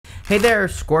Hey there,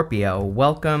 Scorpio.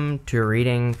 Welcome to a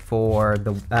reading for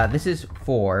the, this is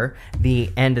for the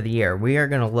end of the year. We are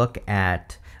going to look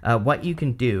at what you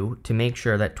can do to make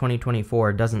sure that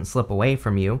 2024 doesn't slip away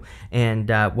from you, and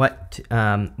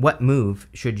what move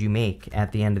should you make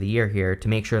at the end of the year here to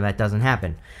make sure that doesn't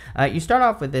happen. You start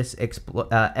off with this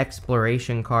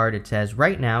exploration card. It says,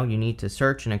 right now you need to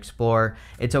search and explore.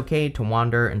 It's okay to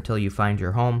wander until you find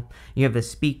your home. You have the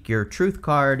Speak Your Truth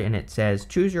card, and it says,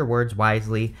 choose your words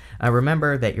wisely.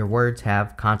 Remember that your words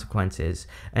have consequences.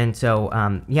 And so,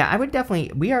 yeah, I would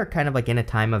definitely, we are kind of like in a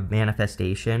time of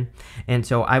manifestation. And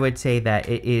so I would say that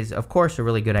it is, of course, a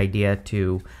really good idea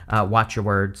to watch your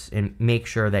words and make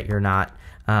sure that you're not,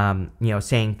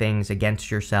 saying things against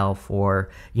yourself, or,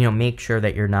 make sure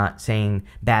that you're not saying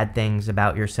bad things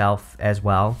about yourself as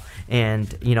well. And,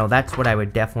 that's what I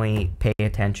would definitely pay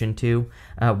attention to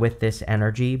with this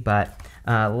energy. But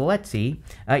let's see.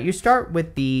 You start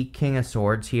with the King of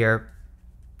Swords here.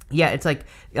 Yeah, it's like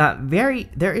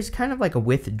there is kind of like a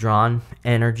withdrawn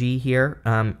energy here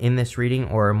in this reading,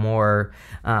 or a more,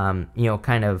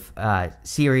 kind of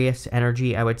serious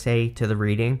energy, I would say, to the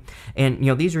reading. And,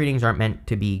 these readings aren't meant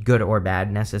to be good or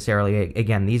bad necessarily.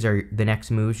 Again, these are the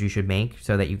next moves you should make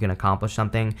so that you can accomplish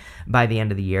something by the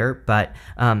end of the year. But,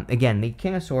 again, the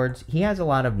King of Swords, he has a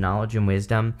lot of knowledge and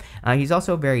wisdom. He's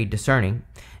also very discerning.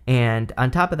 And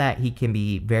on top of that, he can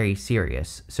be very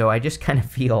serious. So I just kind of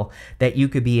feel that you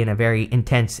could be in a very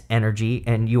intense energy,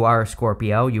 and you are a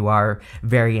Scorpio. You are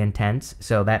very intense,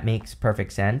 so that makes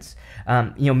perfect sense.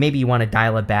 Maybe you want to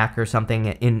dial it back or something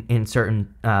in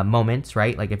certain moments,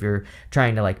 right? Like if you're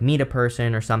trying to like meet a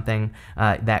person or something,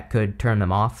 that could turn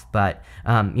them off. But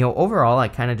overall, I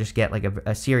kind of just get like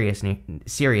a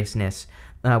seriousness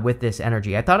with this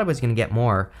energy. I thought I was going to get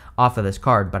more off of this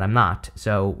card, but I'm not.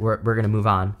 So we're going to move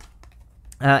on.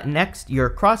 Next, your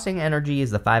crossing energy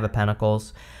is the Five of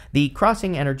Pentacles. The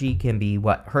crossing energy can be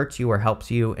what hurts you or helps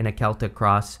you in a Celtic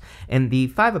cross. And the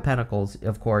Five of Pentacles,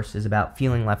 of course, is about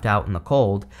feeling left out in the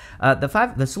cold.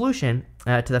 The solution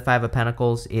to the Five of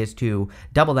Pentacles is to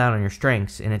double down on your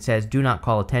strengths, and it says do not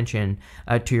call attention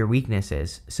to your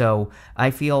weaknesses. So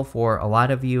I feel for a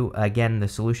lot of you, again, the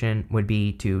solution would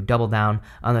be to double down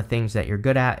on the things that you're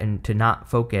good at and to not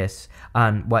focus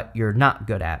on what you're not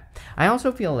good at. I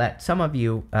also feel that some of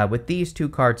you, with these two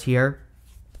cards here,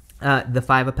 the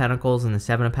Five of Pentacles and the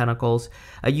Seven of Pentacles,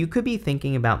 you could be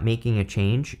thinking about making a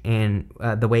change in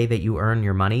the way that you earn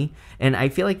your money. And I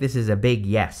feel like this is a big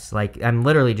yes. Like, I'm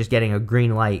literally just getting a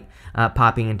green light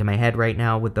popping into my head right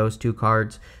now with those two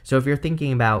cards. So if you're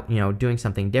thinking about, doing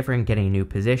something different, getting a new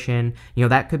position,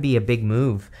 that could be a big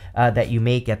move that you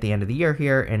make at the end of the year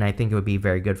here. And I think it would be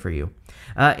very good for you.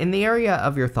 In the area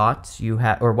of your thoughts, you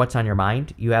have, or what's on your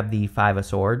mind, you have the Five of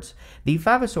Swords. The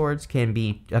Five of Swords can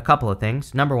be a couple of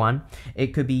things. Number one, it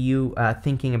could be you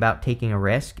thinking about taking a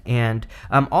risk. And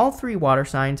all three water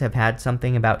signs have had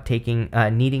something about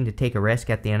needing to take a risk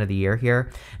at the end of the year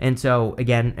here. And so,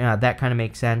 again, that kind of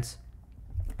makes sense.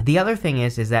 The other thing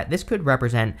is that this could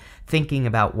represent thinking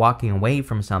about walking away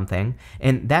from something,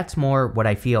 and that's more what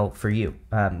I feel for you.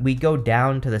 We go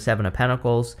down to the Seven of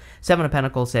Pentacles. Seven of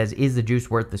Pentacles says, is the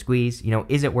juice worth the squeeze?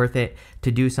 Is it worth it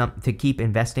to do something, to keep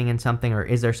investing in something, or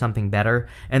is there something better?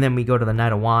 And then we go to the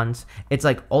Knight of Wands. It's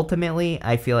like, ultimately,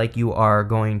 I feel like you are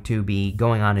going to be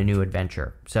going on a new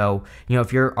adventure. So,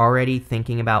 if you're already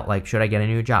thinking about, like, should I get a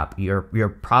new job?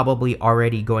 You're probably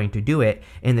already going to do it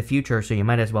in the future, so you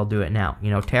might as well do it now.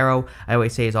 Tarot, I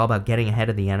always say, is all about getting ahead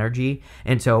of the energy.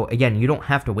 And so, again, you don't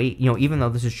have to wait. Even though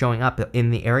this is showing up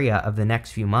in the area of the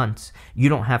next few months, you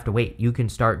don't have to wait. You can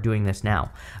start doing this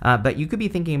now. But you could be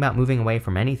thinking about moving away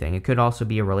from anything. It could also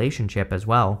be a relationship as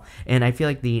well. And I feel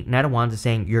like the Knight of Wands is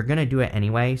saying you're going to do it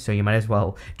anyway, so you might as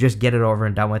well just get it over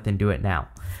and done with and do it now.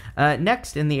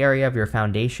 Next, in the area of your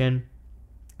foundation,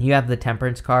 you have the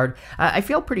Temperance card. I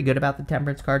feel pretty good about the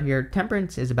Temperance card here.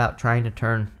 Temperance is about trying to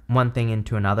turn one thing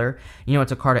into another.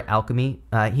 It's a card of alchemy.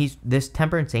 This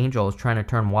Temperance angel is trying to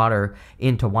turn water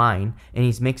into wine, and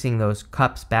he's mixing those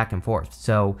cups back and forth.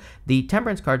 So the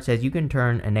Temperance card says you can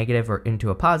turn a negative into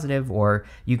a positive, or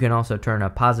you can also turn a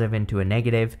positive into a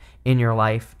negative in your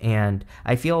life. And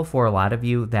I feel for a lot of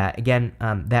you that, again,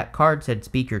 that card said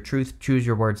speak your truth, choose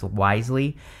your words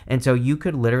wisely. And so you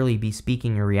could literally be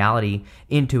speaking your reality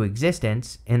into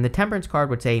existence. And the Temperance card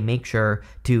would say make sure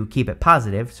to keep it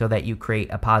positive so that you create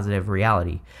a positive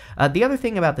reality. The other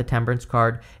thing about the Temperance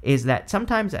card is that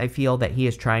sometimes I feel that he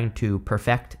is trying to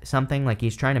perfect something, like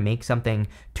he's trying to make something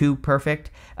too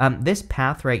perfect. This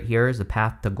path right here is the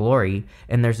path to glory,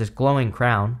 and there's this glowing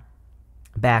crown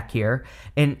back here,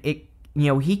 and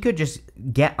he could just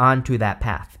get onto that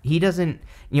path. He doesn't,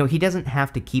 he doesn't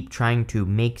have to keep trying to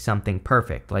make something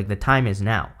perfect. Like, the time is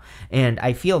now. And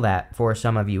I feel that for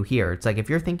some of you here. It's like, if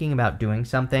you're thinking about doing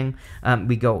something,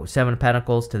 we go 7 of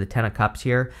Pentacles to the 10 of Cups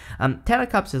here. 10 of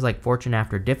Cups is like fortune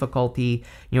after difficulty,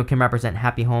 can represent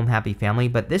happy home, happy family,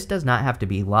 but this does not have to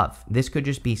be love. This could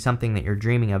just be something that you're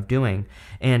dreaming of doing.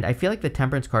 And I feel like the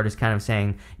Temperance card is kind of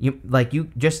saying, you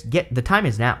just the time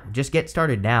is now. Just get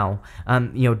started now.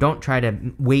 Don't try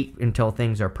to wait until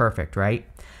things are perfect, right?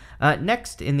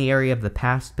 Next, in the area of the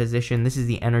past position, this is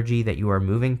the energy that you are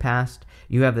moving past.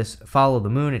 You have this follow the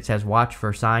moon. It says watch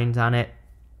for signs on it.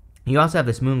 You also have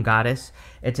this moon goddess.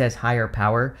 It says higher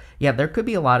power. Yeah, there could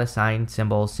be a lot of signs,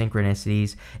 symbols,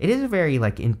 synchronicities. It is a very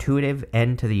intuitive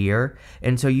end to the year.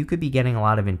 And so you could be getting a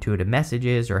lot of intuitive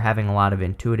messages or having a lot of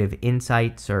intuitive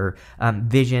insights or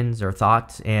visions or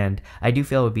thoughts. And I do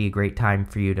feel it would be a great time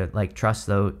for you to trust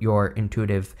your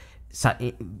intuitive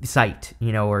sight,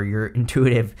 or your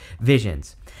intuitive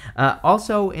visions.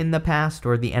 Also in the past,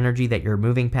 or the energy that you're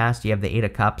moving past, you have the 8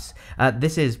 of Cups.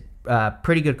 This is a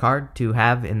pretty good card to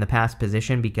have in the past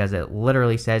position because it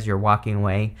literally says you're walking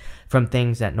away from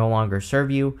things that no longer serve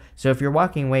you. So if you're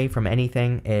walking away from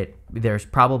anything, there's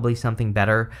probably something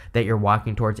better that you're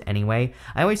walking towards anyway.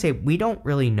 I always say we don't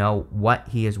really know what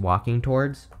he is walking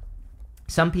towards.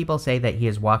 Some people say that he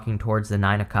is walking towards the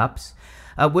 9 of Cups.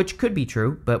 Which could be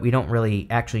true, but we don't really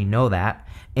actually know that.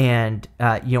 And,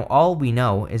 all we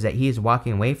know is that he is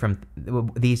walking away from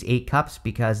these 8 cups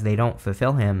because they don't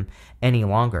fulfill him any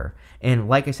longer. And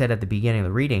like I said at the beginning of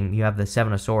the reading, you have the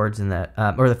 7 of Swords and the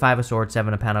 5 of Swords,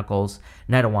 7 of Pentacles,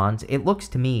 Knight of Wands. It looks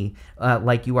to me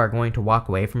like you are going to walk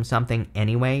away from something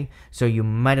anyway, so you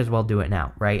might as well do it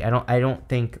now, right? I don't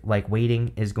think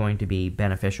waiting is going to be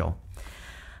beneficial.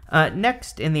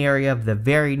 Next, in the area of the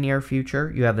very near future,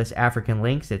 you have this African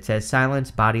lynx. It says silence,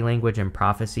 body language, and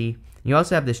prophecy. You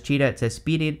also have this cheetah. It says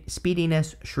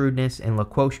speediness, shrewdness, and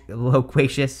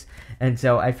loquacious. And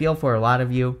so I feel for a lot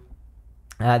of you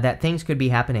that things could be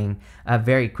happening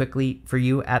very quickly for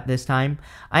you at this time.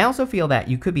 I also feel that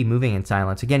you could be moving in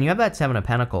silence. Again, you have that 7 of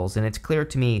Pentacles, and it's clear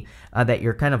to me that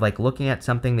you're kind of looking at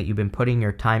something that you've been putting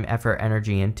your time, effort,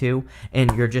 energy into,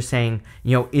 and you're just saying,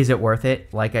 is it worth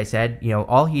it? Like I said,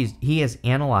 he is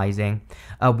analyzing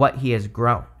what he has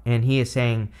grown. And he is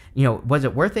saying, was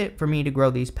it worth it for me to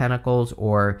grow these pentacles,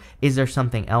 or is there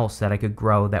something else that I could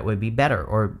grow that would be better,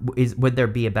 or would there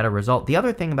be a better result? The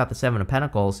other thing about the 7 of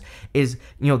Pentacles is,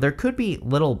 there could be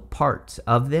little parts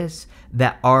of this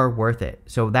that are worth it.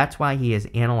 So that's why he is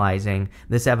analyzing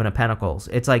the 7 of Pentacles.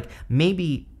 It's like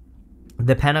maybe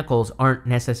the pentacles aren't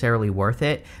necessarily worth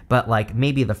it, but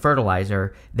maybe the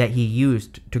fertilizer that he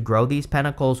used to grow these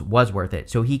pentacles was worth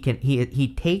it. So he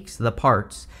takes the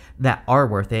parts that are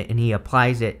worth it and he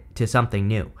applies it to something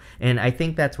new. And I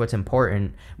think that's what's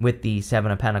important with the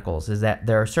 7 of Pentacles, is that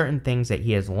there are certain things that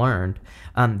he has learned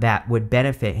that would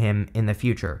benefit him in the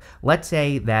future. Let's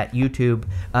say that YouTube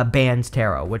bans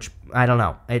tarot, which I don't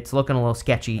know. It's looking a little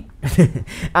sketchy.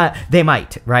 They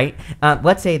might, right?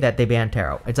 Let's say that they ban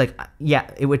tarot. It's yeah,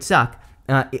 it would suck.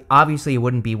 Obviously, it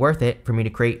wouldn't be worth it for me to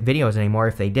create videos anymore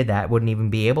if they did that. I wouldn't even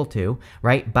be able to,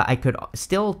 right? But I could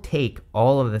still take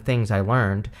all of the things I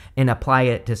learned and apply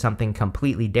it to something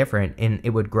completely different, and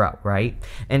it would grow, right?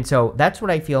 And so that's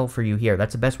what I feel for you here.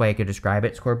 That's the best way I could describe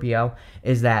it, Scorpio,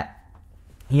 is that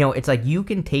it's you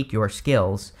can take your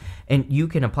skills and you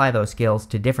can apply those skills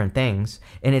to different things.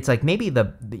 And it's maybe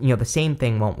the same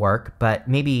thing won't work, but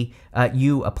maybe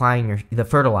you applying the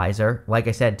fertilizer, like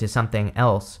I said, to something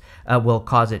else will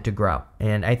cause it to grow.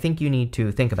 And I think you need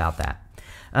to think about that.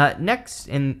 Next,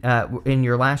 in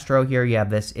your last row here, you have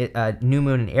this new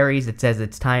moon in Aries. It says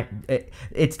it's time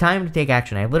to take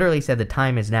action. I literally said the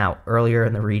time is now earlier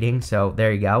in the reading, so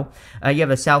there you go. You have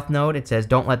a South Node. It says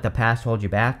don't let the past hold you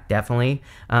back. Definitely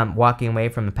walking away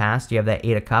from the past. You have that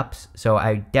 8 of Cups, so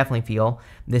I definitely feel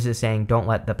this is saying don't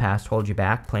let the past hold you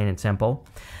back, plain and simple.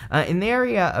 In the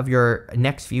area of your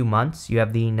next few months, you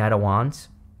have the Knight of Wands.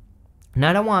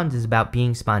 Knight of Wands is about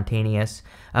being spontaneous,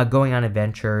 going on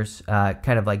adventures, kind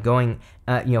of going,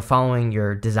 following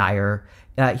your desire.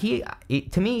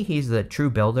 To me, he's the true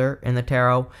builder in the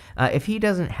tarot. If he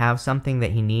doesn't have something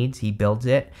that he needs, he builds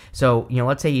it. So,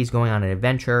 let's say he's going on an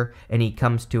adventure and he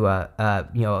comes to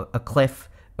a cliff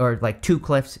or 2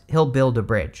 cliffs. He'll build a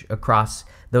bridge across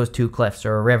those 2 cliffs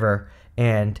or a river,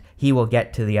 and he will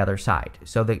get to the other side.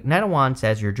 So the Knight of Wands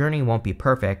says your journey won't be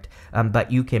perfect,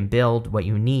 but you can build what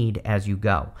you need as you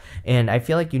go. And I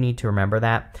feel like you need to remember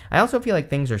that. I also feel like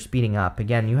things are speeding up.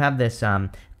 Again, you have this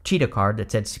cheetah card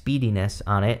that said speediness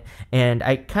on it, and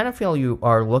I kind of feel you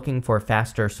are looking for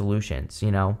faster solutions,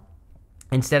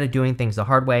 Instead of doing things the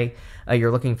hard way,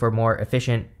 you're looking for more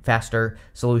efficient, faster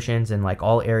solutions in like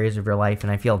all areas of your life,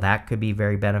 and I feel that could be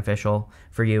very beneficial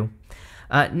for you.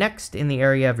 Next, in the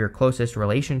area of your closest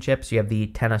relationships, you have the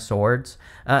Ten of Swords.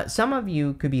 Some of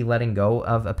you could be letting go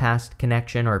of a past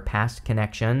connection or past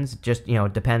connections. Just,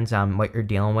 it depends on what you're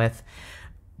dealing with.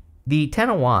 The Ten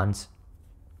of Wands,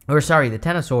 the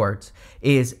Ten of Swords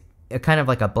is kind of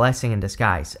like a blessing in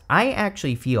disguise. I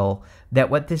actually feel that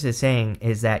what this is saying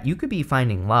is that you could be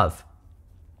finding love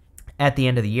at the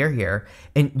end of the year here,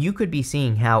 and you could be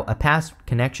seeing how a past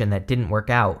connection that didn't work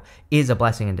out is a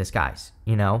blessing in disguise.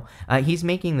 He's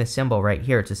making this symbol right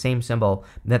here. It's the same symbol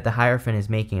that the Hierophant is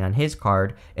making on his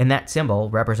card, and that symbol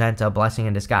represents a blessing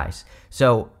in disguise.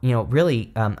 So,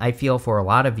 really, I feel for a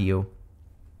lot of you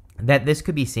that this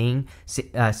could be saying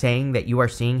that you are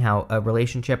seeing how a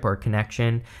relationship or a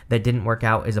connection that didn't work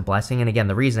out is a blessing. And again,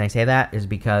 the reason I say that is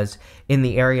because in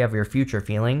the area of your future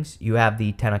feelings, you have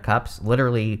the Ten of Cups.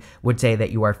 Literally would say that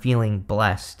you are feeling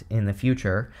blessed in the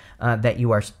future, that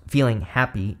you are feeling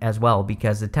happy as well,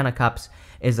 because the Ten of Cups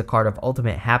is the card of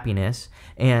ultimate happiness,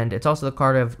 and it's also the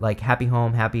card of like happy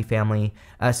home, happy family,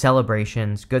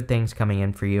 celebrations, good things coming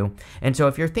in for you. And so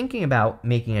if you're thinking about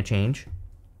making a change,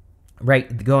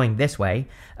 right, going this way,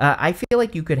 I feel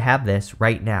like you could have this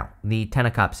right now, the Ten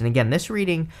of Cups. And again, this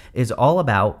reading is all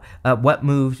about what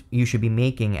moves you should be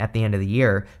making at the end of the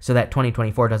year so that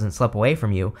 2024 doesn't slip away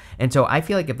from you. And so I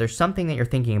feel like if there's something that you're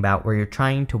thinking about where you're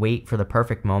trying to wait for the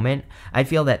perfect moment, I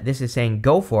feel that this is saying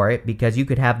go for it, because you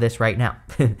could have this right now,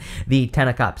 the Ten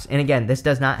of Cups. And again, this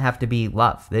does not have to be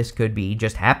love. This could be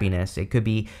just happiness. It could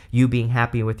be you being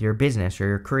happy with your business or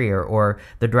your career or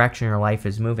the direction your life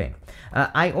is moving.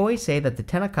 I always say that the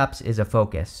Ten of Cups is a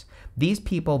focus. These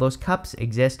people, those cups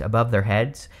exist above their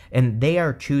heads, and they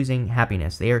are choosing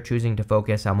happiness. They are choosing to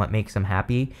focus on what makes them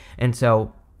happy. And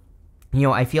so,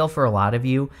 I feel for a lot of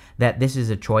you that this is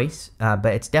a choice, but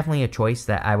it's definitely a choice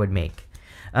that I would make.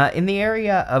 In the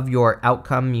area of your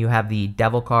outcome, you have the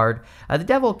Devil card. The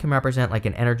Devil can represent like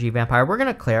an energy vampire. We're going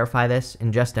to clarify this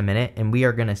in just a minute, and we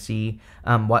are going to see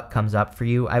what comes up for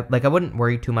you. I wouldn't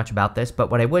worry too much about this, but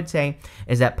what I would say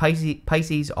is that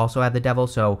Pisces also have the Devil,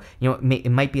 so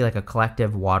it might be like a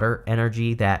collective water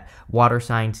energy, that water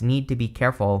signs need to be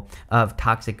careful of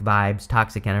toxic vibes,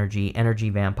 toxic energy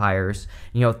vampires,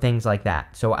 things like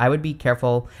that. So I would be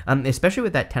careful, especially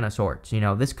with that Ten of Swords.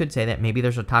 This could say that maybe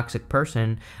there's a toxic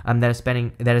person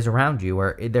that is around you,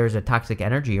 or there's a toxic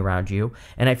energy around you,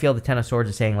 and I feel the Ten of Swords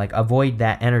is saying like avoid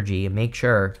that energy and make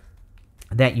sure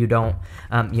that you don't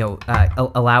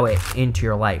allow it into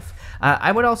your life.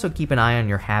 I would also keep an eye on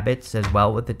your habits as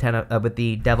well with the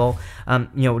Devil.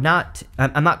 I'm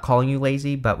not calling you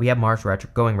lazy, but we have Mars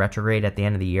going retrograde at the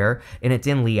end of the year, and it's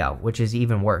in Leo, which is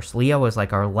even worse. Leo is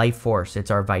like our life force.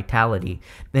 It's our vitality.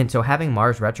 And so having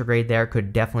Mars retrograde there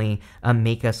could definitely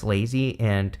make us lazy.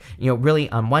 And, really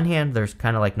on one hand, there's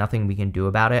kind of like nothing we can do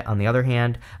about it. On the other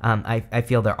hand, I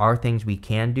feel there are things we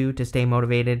can do to stay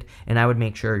motivated, and I would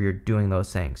make sure you're doing those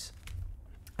things.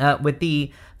 With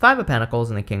the Five of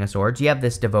Pentacles and the King of Swords, you have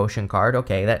this Devotion card.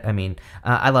 Okay,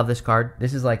 I love this card.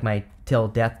 This is like my Till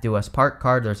Death Do Us Part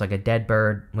card. There's like a dead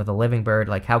bird with a living bird.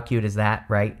 Like, how cute is that,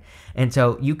 right? And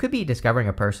so you could be discovering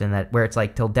a person where it's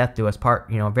like till death do us part,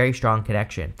 a very strong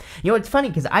connection. It's funny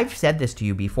because I've said this to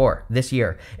you before this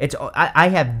year. I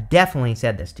have definitely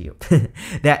said this to you,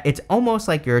 that it's almost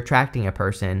like you're attracting a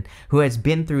person who has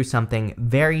been through something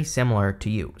very similar to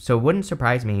you. So it wouldn't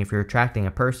surprise me if you're attracting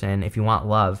a person, if you want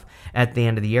love at the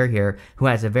end of the year here, who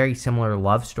has a very similar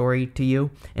love story to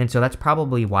you. And so that's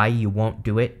probably why you won't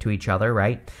do it to each other,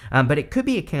 right? But it could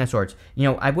be a King of Swords.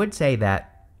 I would say that,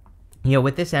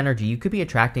 with this energy, you could be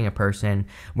attracting a person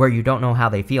where you don't know how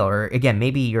they feel. Or again,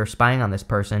 maybe you're spying on this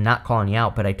person, not calling you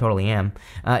out, but I totally am.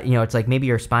 It's like maybe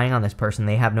you're spying on this person.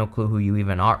 They have no clue who you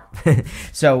even are.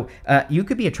 So you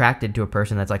could be attracted to a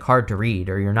person that's like hard to read,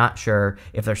 or you're not sure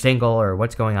if they're single or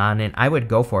what's going on. And I would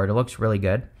go for it. It looks really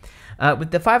good.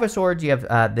 With the Five of Swords, you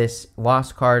have this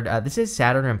Lost card. This is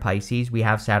Saturn and Pisces. We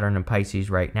have Saturn and Pisces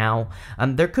right now.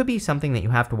 There could be something that you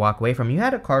have to walk away from. You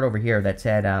had a card over here that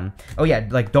said,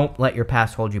 don't let your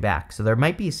past hold you back. So there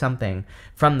might be something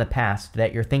from the past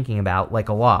that you're thinking about, like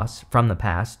a loss from the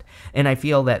past. And I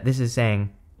feel that this is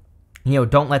saying,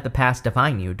 don't let the past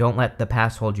define you. Don't let the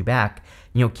past hold you back.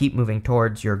 Keep moving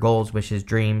towards your goals, wishes,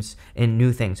 dreams, and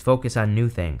new things. Focus on new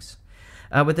things.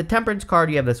 With the Temperance card,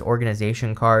 you have this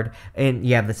Organization card, and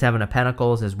you have the Seven of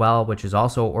Pentacles as well, which is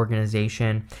also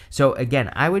organization. So again,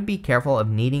 I would be careful of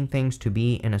needing things to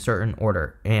be in a certain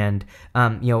order. And,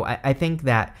 I think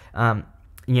that,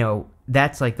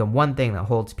 that's like the one thing that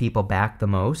holds people back the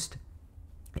most,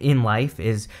 in life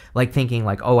is like thinking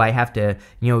like, oh, I have to,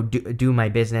 do my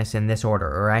business in this order,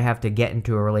 or I have to get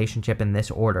into a relationship in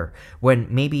this order, when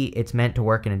maybe it's meant to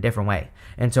work in a different way.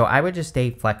 And so I would just stay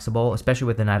flexible, especially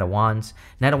with the Knight of Wands.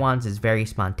 Knight of Wands is very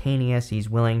spontaneous. He's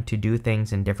willing to do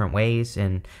things in different ways,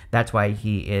 and that's why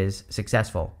he is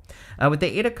successful. With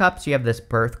the Eight of Cups, you have this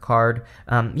birth card.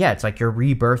 Yeah, it's like you're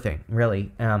rebirthing,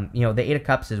 really. The Eight of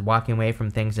Cups is walking away from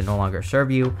things that no longer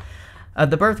serve you.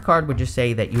 The birth card would just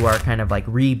say that you are kind of like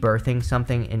rebirthing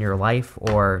something in your life,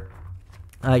 or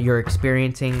you're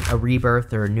experiencing a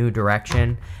rebirth or a new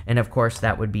direction. And of course,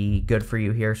 that would be good for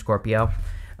you here, Scorpio.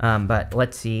 But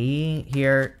let's see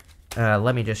here.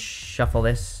 Let me just shuffle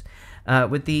this.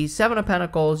 With the Seven of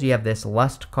Pentacles, you have this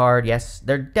lust card. Yes,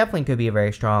 there definitely could be a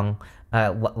very strong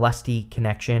lusty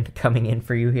connection coming in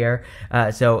for you here.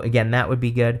 So again, that would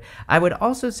be good. I would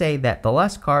also say that the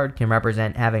lust card can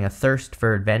represent having a thirst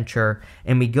for adventure,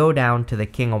 and we go down to the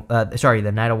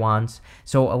the Knight of Wands.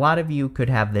 So a lot of you could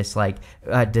have this like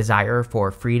desire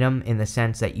for freedom, in the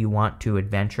sense that you want to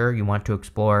adventure, you want to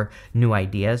explore new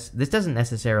ideas. This doesn't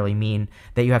necessarily mean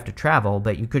that you have to travel,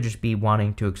 but you could just be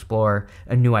wanting to explore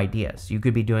new ideas. You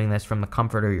could be doing this from the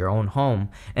comfort of your own home,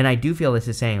 and I do feel this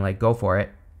is saying like, go for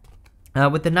it.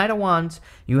 With the Knight of Wands,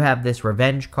 you have this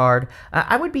revenge card.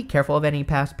 I would be careful of any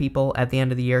past people at the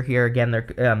end of the year here. Again,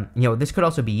 this could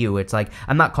also be you. It's like,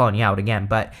 I'm not calling you out again,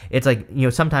 but it's like,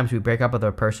 sometimes we break up with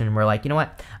a person and we're like, you know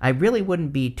what? I really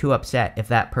wouldn't be too upset if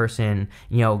that person,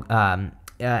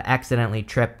 accidentally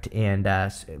tripped and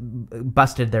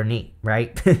busted their knee,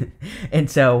 right? And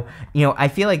so, I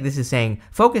feel like this is saying,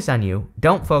 focus on you.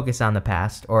 Don't focus on the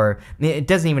past, or it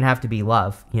doesn't even have to be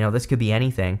love. This could be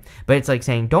anything. But it's like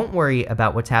saying, don't worry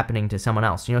about what's happening to someone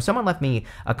else. Someone left me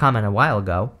a comment a while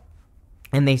ago,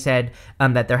 and they said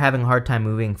that they're having a hard time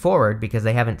moving forward because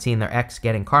they haven't seen their ex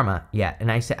getting karma yet. And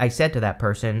I said to that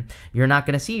person, you're not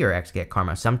going to see your ex get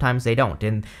karma. Sometimes they don't.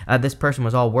 And this person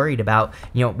was all worried about,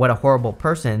 what a horrible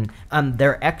person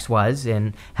their ex was,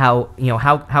 and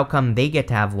how come they get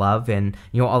to have love, and,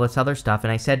 all this other stuff.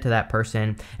 And I said to that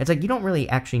person, it's like, you don't really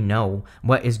actually know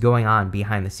what is going on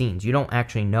behind the scenes. You don't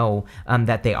actually know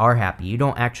that they are happy. You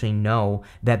don't actually know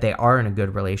that they are in a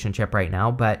good relationship right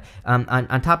now. But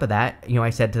on top of that, I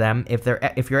said to them,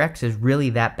 if your ex is really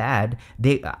that bad,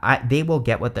 they will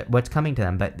get what's coming to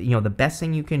them. But the best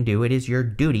thing you can do, it is your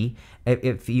duty,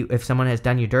 if someone has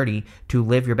done you dirty, to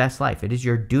live your best life. It is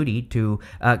your duty to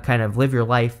kind of live your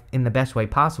life in the best way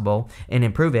possible and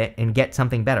improve it and get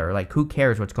something better. Like, who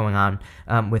cares what's going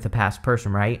on with a past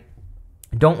person, right?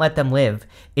 Don't let them live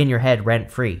in your head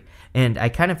rent-free. And I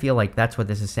kind of feel like that's what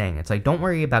this is saying. It's like, don't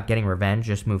worry about getting revenge,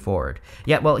 just move forward.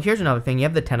 Yeah, well, here's another thing. You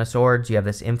have the Ten of Swords, you have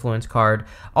this influence card.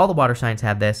 All the water signs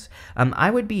have this. I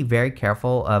would be very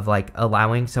careful of like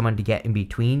allowing someone to get in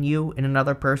between you and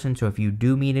another person. So if you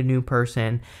do meet a new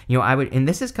person, I would, and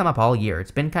this has come up all year.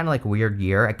 It's been kind of like a weird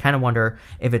year. I kind of wonder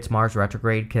if it's Mars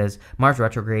retrograde, because Mars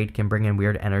retrograde can bring in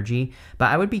weird energy.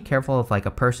 But I would be careful if like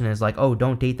a person is like, oh,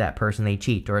 don't date that person, they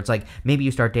cheat. Or it's like, maybe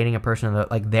you start dating a person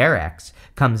that like their ex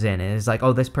comes in and is like,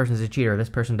 oh, this person's a cheater, this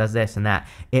person does this and that.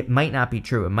 It might not be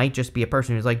true. It might just be a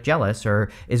person who's like jealous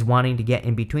or is wanting to get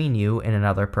in between you and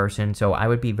another person. So I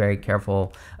would be very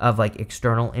careful of like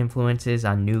external influences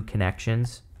on new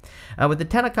connections. With the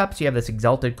Ten of Cups, you have this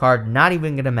Exalted card, not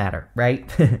even going to matter, right?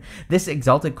 This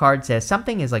Exalted card says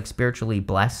something is like spiritually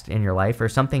blessed in your life, or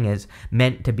something is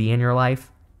meant to be in your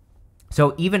life.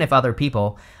 So even if other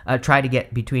people try to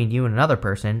get between you and another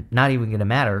person, not even going to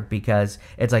matter, because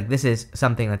it's like, this is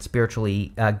something that's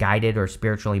spiritually guided or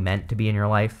spiritually meant to be in your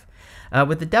life.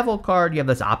 With the Devil card, you have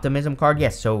this Optimism card.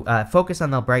 Yes, so focus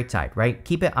on the bright side, right?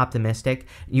 Keep it optimistic.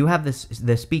 You have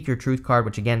the Speak Your Truth card,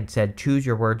 which again said choose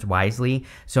your words wisely.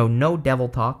 So no devil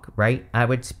talk, right? I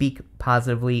would speak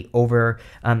positively over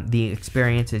the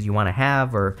experiences you want to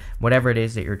have, or whatever it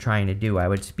is that you're trying to do. I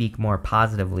would speak more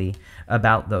positively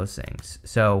about those things.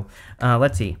 So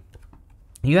let's see.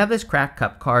 You have this Cracked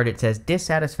Cup card. It says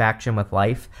dissatisfaction with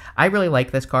life. I really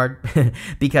like this card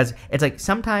because it's like,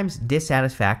 sometimes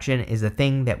dissatisfaction is the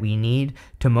thing that we need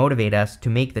to motivate us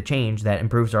to make the change that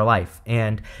improves our life.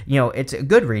 And, it's a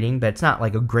good reading, but it's not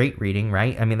like a great reading,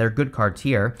 right? I mean, there are good cards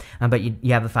here, but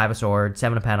you have the Five of Swords,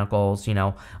 Seven of Pentacles,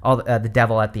 all the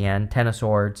Devil at the end, Ten of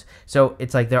Swords. So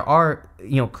it's like there are,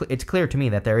 it's clear to me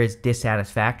that there is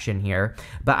dissatisfaction here,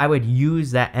 but I would use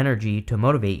that energy to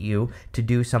motivate you to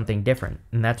do something different.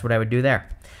 And that's what I would do there.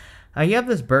 You have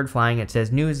this bird flying. It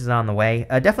says news is on the way.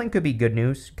 Definitely could be good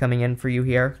news coming in for you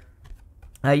here.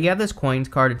 You have this coins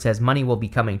card. It says money will be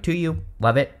coming to you.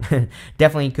 Love it.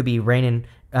 Definitely could be raining,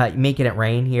 making it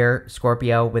rain here,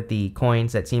 Scorpio, with the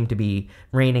coins that seem to be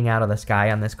raining out of the sky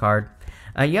on this card.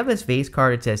 You have this vase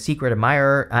card. It says secret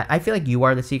admirer. I feel like you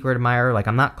are the secret admirer. Like,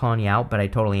 I'm not calling you out, but I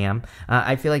totally am.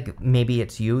 I feel like maybe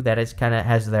it's you that is kind of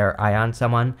has their eye on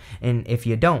someone, and if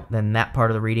you don't, then that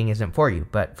part of the reading isn't for you.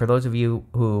 But for those of you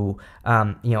who,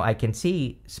 I can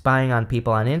see spying on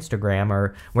people on Instagram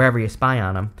or wherever you spy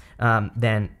on them,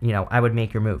 then, I would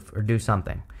make your move or do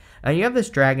something. You have this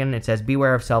dragon. It says,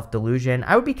 beware of self-delusion.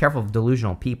 I would be careful of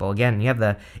delusional people. Again, you have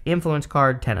the influence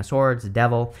card, Ten of Swords, the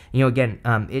devil. Again,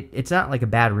 it's not like a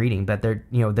bad reading, but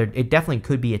it definitely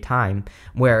could be a time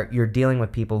where you're dealing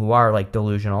with people who are like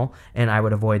delusional, and I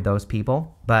would avoid those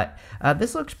people. But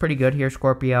this looks pretty good here,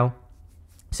 Scorpio.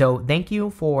 So thank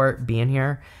you for being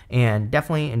here, and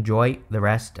definitely enjoy the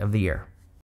rest of the year.